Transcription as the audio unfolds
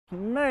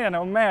Man,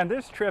 oh man,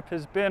 this trip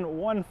has been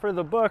one for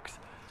the books.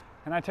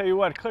 And I tell you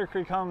what, Clear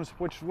Creek Homes,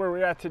 which is where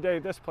we're at today,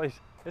 this place,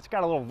 it's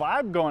got a little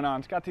vibe going on.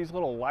 It's got these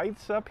little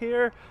lights up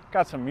here,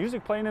 got some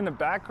music playing in the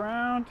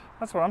background.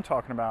 That's what I'm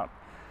talking about.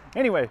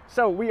 Anyway,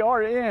 so we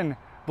are in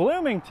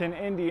Bloomington,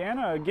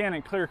 Indiana, again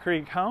at Clear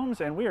Creek Homes,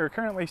 and we are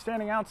currently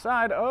standing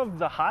outside of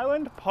the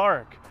Highland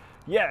Park.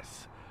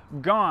 Yes,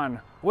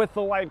 gone with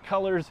the light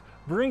colors,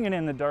 bringing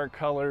in the dark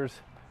colors.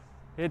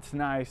 It's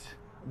nice,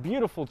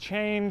 beautiful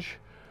change.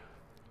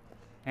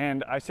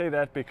 And I say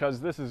that because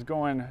this is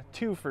going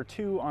 2 for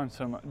 2 on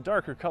some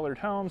darker colored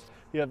homes.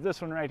 You have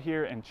this one right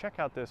here, and check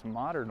out this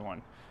modern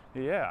one.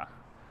 Yeah.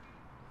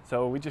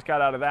 So we just got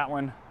out of that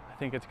one. I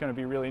think it's going to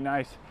be really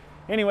nice.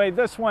 Anyway,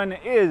 this one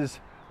is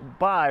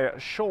by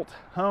Schultz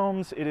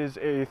Homes. It is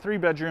a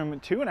 3-bedroom,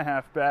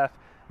 2.5 bath,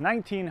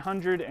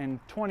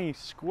 1,920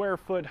 square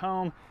foot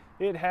home.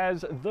 It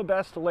has the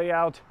best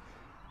layout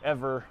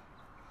ever.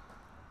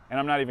 And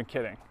I'm not even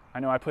kidding. I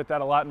know I put that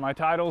a lot in my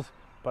titles,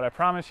 but I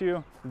promise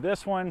you,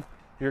 this one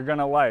you're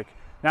gonna like.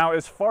 Now,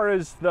 as far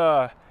as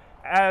the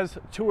as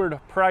toured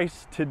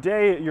price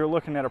today, you're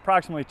looking at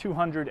approximately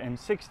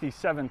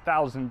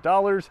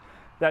 $267,000.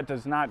 That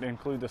does not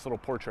include this little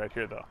porch right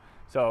here though.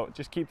 So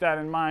just keep that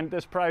in mind.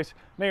 This price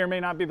may or may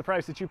not be the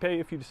price that you pay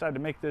if you decide to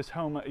make this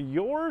home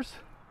yours.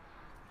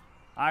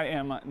 I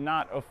am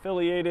not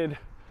affiliated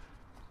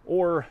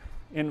or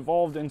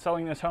involved in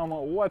selling this home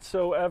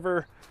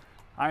whatsoever.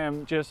 I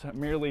am just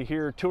merely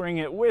here touring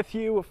it with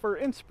you for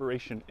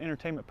inspiration,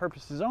 entertainment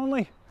purposes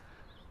only.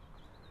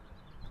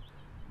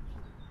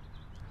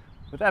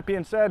 With that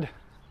being said,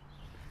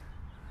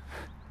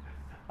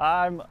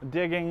 I'm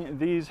digging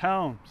these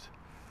homes.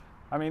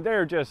 I mean,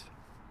 they're just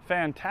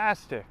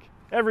fantastic.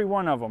 Every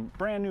one of them,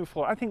 brand new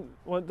floor. I think,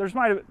 well, there's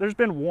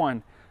been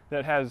one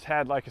that has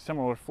had like a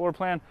similar floor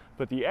plan,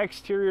 but the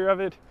exterior of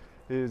it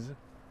is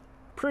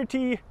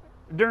pretty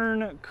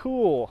darn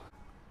cool.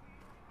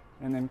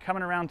 And then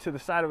coming around to the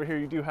side over here,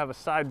 you do have a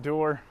side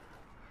door.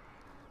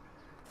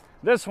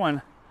 This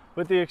one,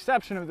 with the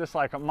exception of this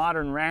like a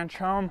modern ranch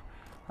home,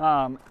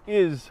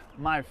 is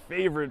my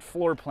favorite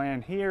floor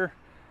plan here.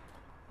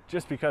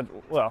 Just because,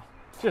 well,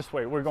 just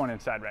wait, we're going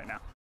inside right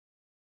now.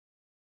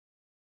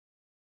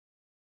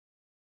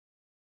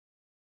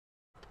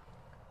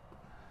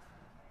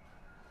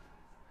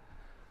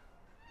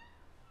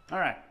 All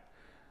right,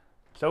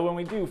 so when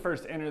we do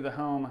first enter the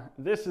home,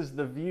 this is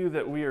the view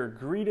that we are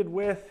greeted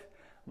with.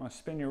 I'm gonna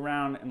spin you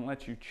around and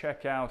let you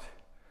check out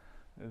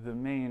the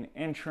main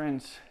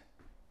entrance.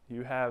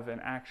 You have an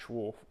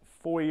actual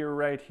foyer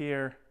right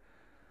here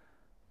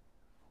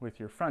with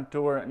your front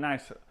door,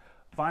 nice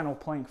vinyl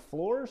plank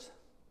floors.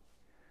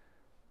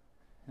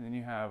 And then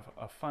you have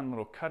a fun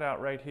little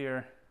cutout right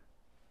here.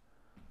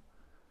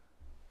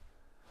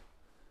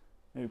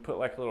 Maybe put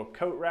like a little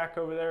coat rack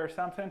over there or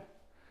something.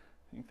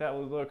 I think that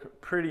would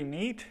look pretty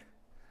neat.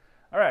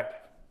 All right.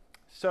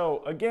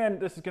 So again,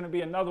 this is going to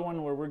be another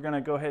one where we're going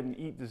to go ahead and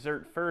eat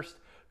dessert first,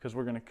 because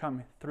we're going to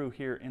come through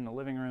here in the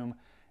living room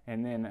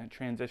and then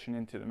transition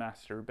into the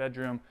master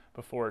bedroom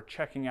before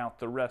checking out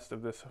the rest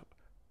of this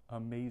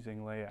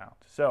amazing layout.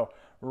 So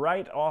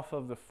right off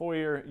of the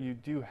foyer, you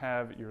do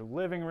have your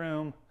living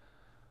room.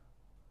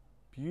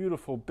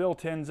 Beautiful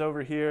built-ins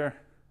over here.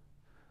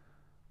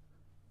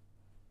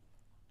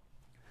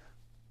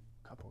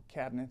 A couple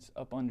cabinets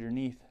up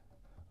underneath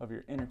of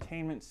your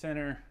entertainment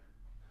center.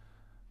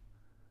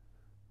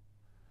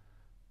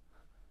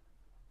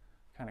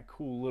 Kind of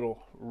cool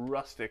little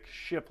rustic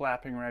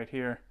shiplapping right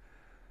here.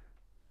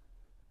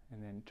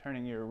 And then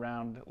turning you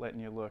around,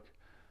 letting you look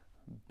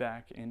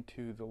back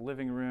into the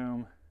living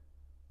room.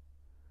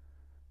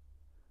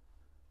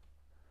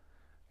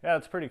 Yeah,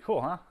 it's pretty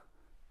cool, huh?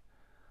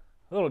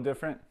 A little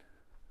different.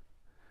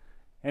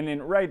 And then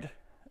right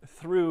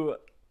through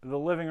the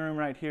living room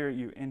right here,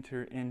 you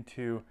enter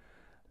into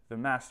the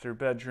master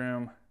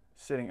bedroom,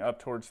 sitting up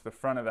towards the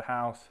front of the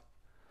house.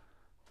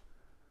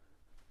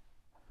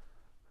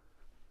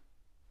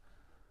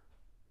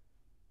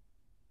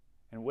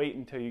 And wait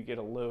until you get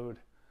a load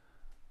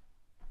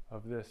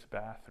of this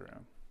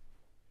bathroom.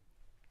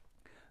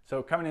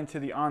 So coming into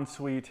the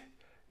ensuite,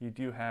 you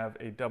do have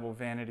a double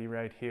vanity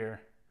right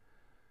here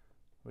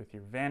with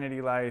your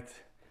vanity lights.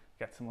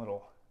 Got some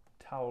little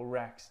towel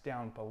racks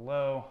down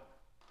below.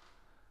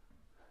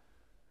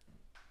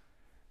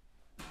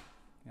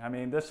 I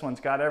mean, this one's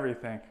got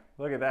everything.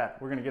 Look at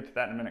that. We're gonna get to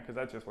that in a minute because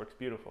that just looks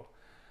beautiful.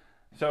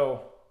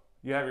 So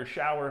you have your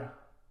shower,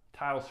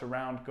 tile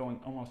surround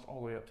going almost all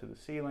the way up to the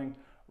ceiling.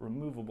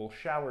 Removable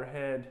shower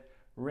head,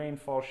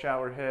 rainfall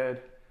shower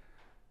head.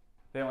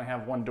 They only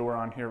have one door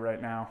on here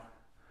right now,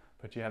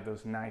 but you have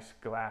those nice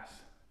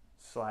glass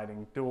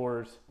sliding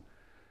doors.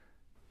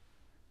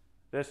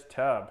 This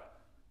tub,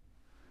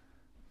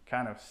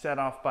 kind of set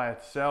off by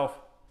itself.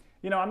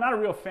 You know, I'm not a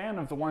real fan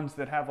of the ones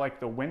that have like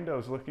the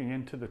windows looking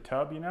into the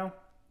tub, you know?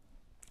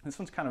 This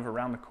one's kind of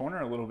around the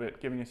corner a little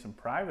bit, giving you some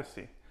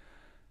privacy,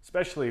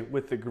 especially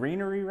with the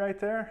greenery right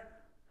there.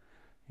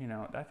 You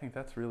know, I think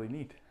that's really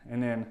neat.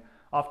 And then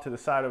off to the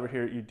side over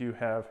here, you do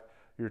have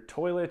your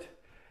toilet.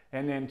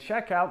 And then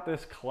check out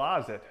this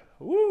closet.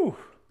 Woo!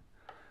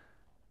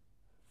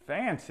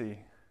 Fancy.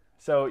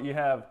 So you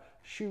have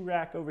shoe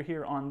rack over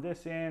here on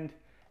this end,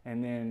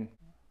 and then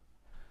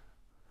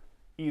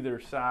either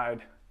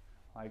side,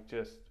 like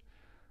just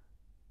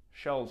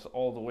shelves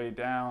all the way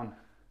down.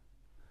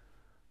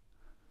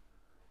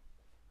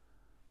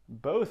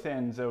 Both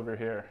ends over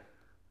here.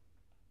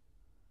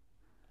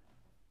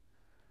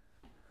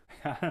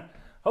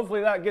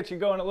 Hopefully that gets you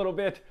going a little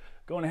bit.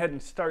 Going ahead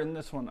and starting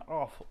this one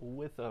off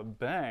with a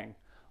bang.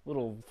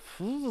 Little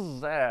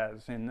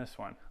pizzazz in this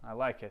one. I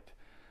like it.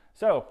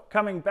 So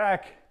coming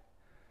back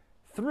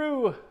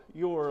through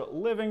your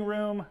living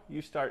room,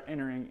 you start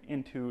entering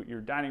into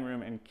your dining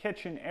room and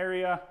kitchen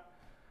area.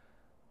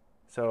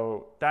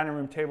 So dining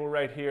room table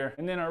right here.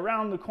 And then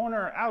around the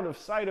corner, out of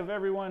sight of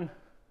everyone,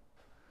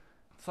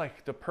 it's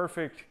like the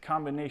perfect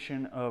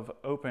combination of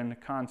open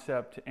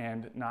concept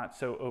and not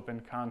so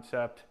open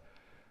concept,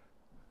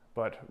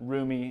 but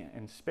roomy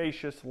and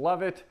spacious.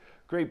 Love it.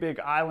 Great big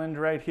island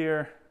right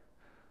here.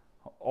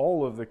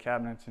 All of the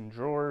cabinets and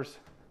drawers.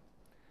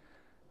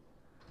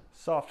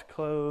 Soft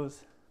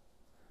close.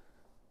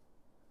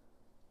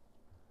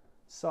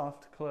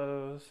 Soft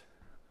close.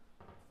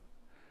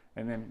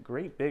 And then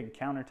great big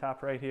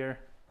countertop right here.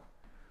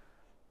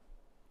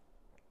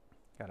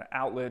 Got an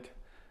outlet,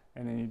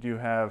 and then you do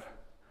have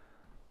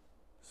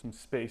some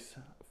space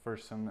for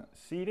some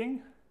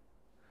seating.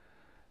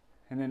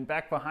 And then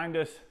back behind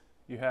us,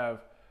 you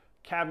have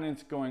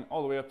cabinets going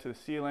all the way up to the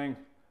ceiling.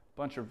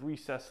 Bunch of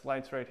recessed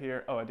lights right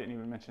here. Oh, I didn't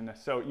even mention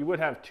this. So you would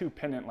have two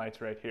pendant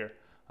lights right here.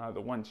 The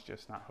one's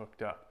just not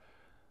hooked up.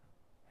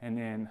 And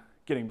then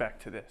getting back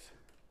to this.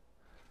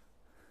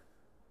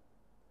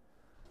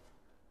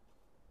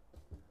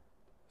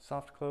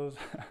 Soft close.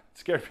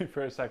 Scared me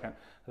for a second.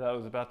 I thought I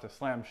was about to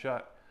slam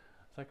shut.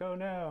 It's like, oh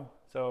no.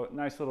 So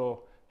nice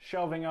little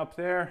shelving up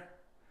there.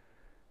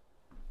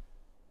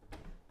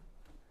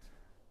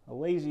 A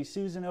lazy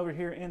Susan over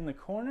here in the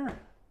corner.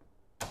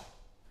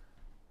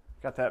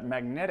 Got that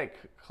magnetic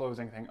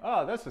closing thing.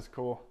 Oh, this is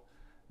cool.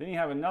 Then you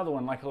have another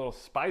one, like a little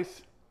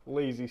spice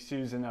lazy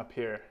Susan up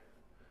here.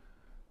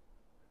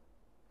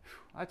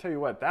 I tell you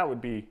what, that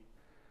would be,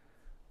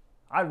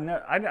 I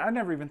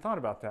never even thought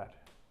about that.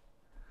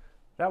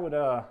 That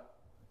would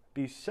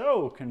be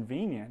so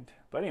convenient.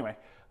 But anyway,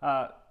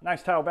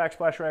 nice tile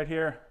backsplash right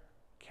here.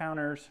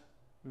 Counters,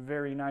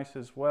 very nice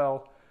as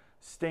well.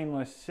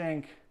 Stainless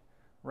sink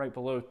right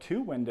below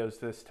two windows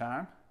this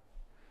time.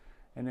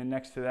 And then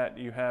next to that,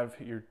 you have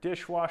your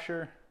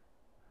dishwasher.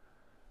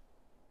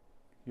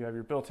 You have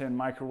your built-in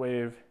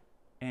microwave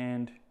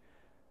and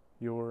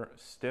your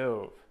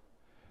stove.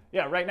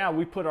 Yeah, right now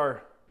we put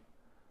our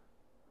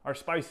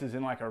spices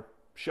in like a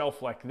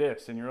shelf like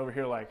this, and you're over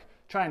here like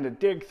trying to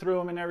dig through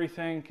them and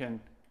everything,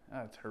 and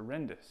it's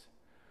horrendous.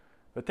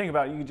 But think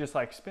about it, you can just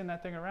like spin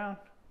that thing around.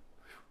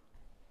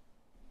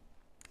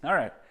 All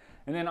right,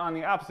 and then on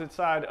the opposite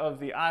side of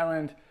the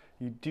island,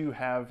 you do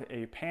have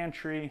a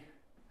pantry.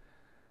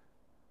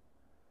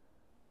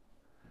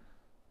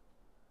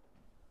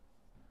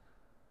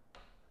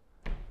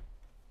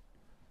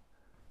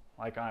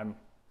 Like I'm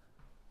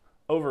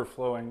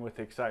overflowing with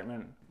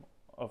excitement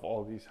of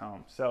all these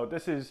homes. So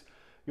this is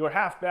your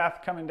half bath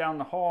coming down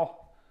the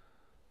hall.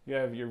 You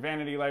have your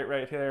vanity light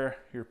right there,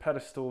 your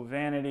pedestal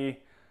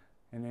vanity,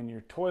 and then your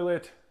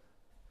toilet.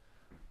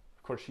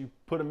 Of course, you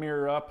put a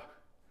mirror up,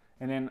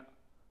 and then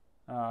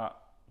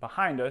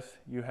behind us,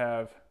 you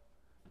have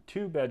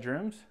two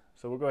bedrooms.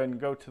 So we'll go ahead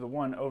and go to the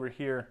one over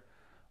here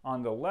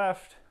on the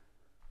left.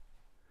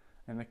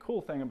 And the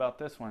cool thing about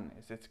this one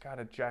is it's got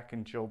a Jack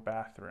and Jill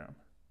bathroom.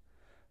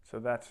 So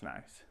that's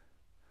nice.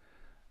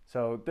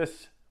 So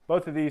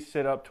both of these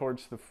sit up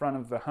towards the front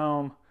of the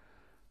home.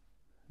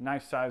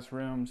 Nice sized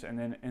rooms, and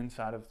then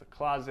inside of the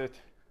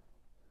closet.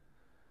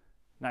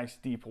 Nice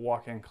deep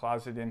walk-in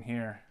closet in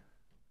here.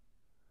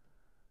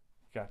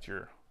 Got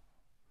your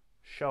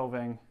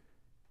shelving.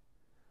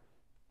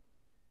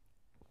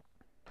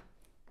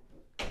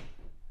 And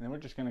then we're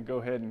just gonna go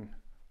ahead and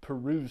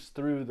peruse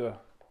through the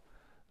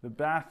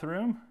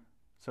bathroom.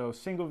 So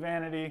single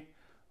vanity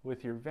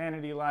with your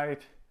vanity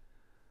light.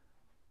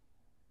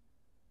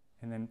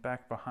 And then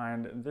back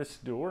behind this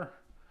door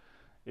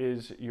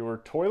is your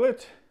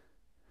toilet.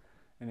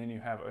 And then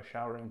you have a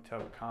shower and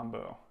tub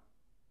combo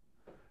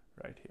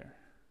right here.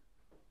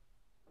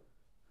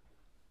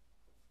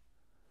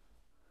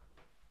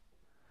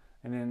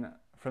 And then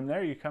from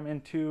there you come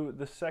into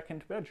the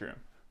second bedroom,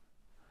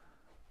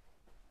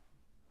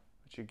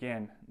 which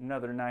again,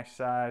 another nice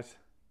size.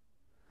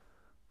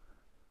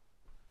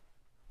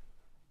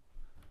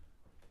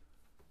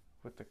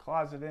 With the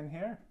closet in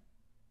here.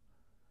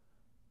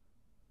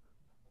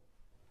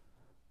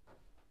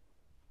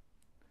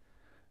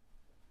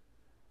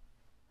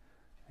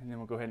 And then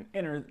we'll go ahead and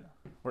enter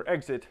or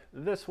exit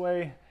this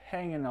way.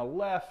 Hanging a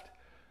left,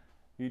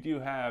 you do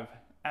have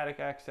attic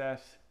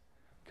access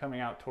coming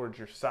out towards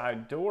your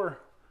side door.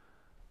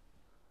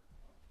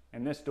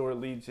 And this door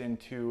leads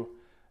into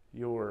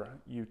your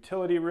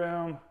utility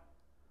room.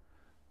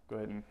 Go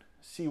ahead and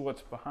see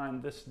what's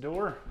behind this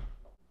door.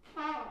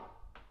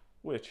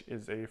 which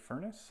is a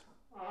furnace.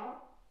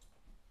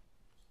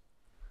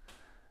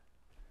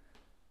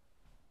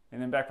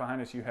 And then back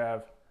behind us you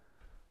have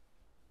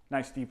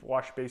nice deep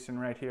wash basin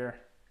right here.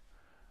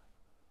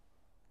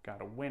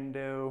 Got a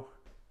window.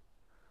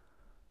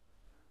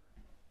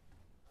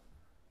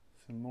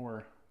 Some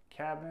more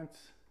cabinets.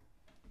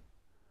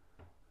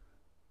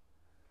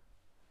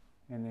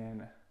 And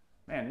then,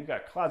 man, you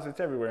got closets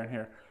everywhere in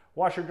here.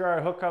 Washer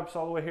dryer hookups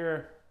all the way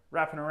here,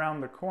 wrapping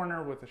around the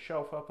corner with a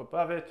shelf up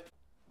above it.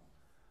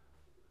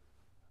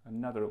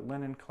 Another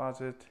linen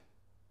closet.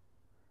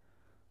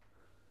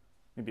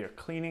 Maybe a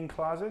cleaning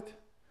closet.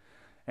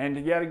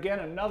 And yet again,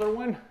 another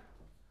one.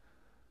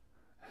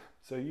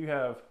 So you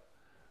have,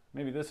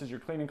 maybe this is your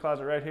cleaning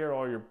closet right here,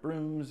 all your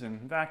brooms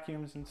and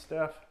vacuums and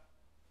stuff.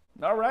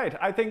 All right,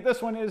 I think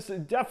this one is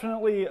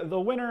definitely the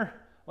winner.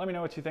 Let me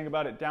know what you think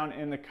about it down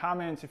in the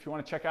comments. If you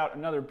want to check out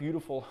another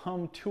beautiful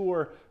home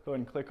tour, go ahead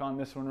and click on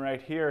this one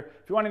right here.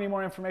 If you want any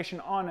more information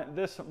on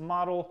this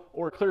model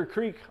or Clear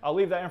Creek, I'll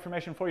leave that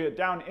information for you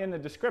down in the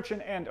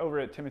description and over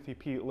at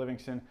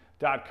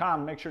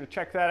timothyplivingston.com. Make sure to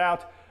check that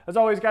out. As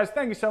always, guys,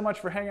 thank you so much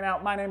for hanging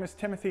out. My name is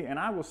Timothy, and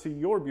I will see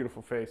your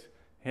beautiful face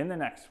in the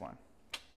next one.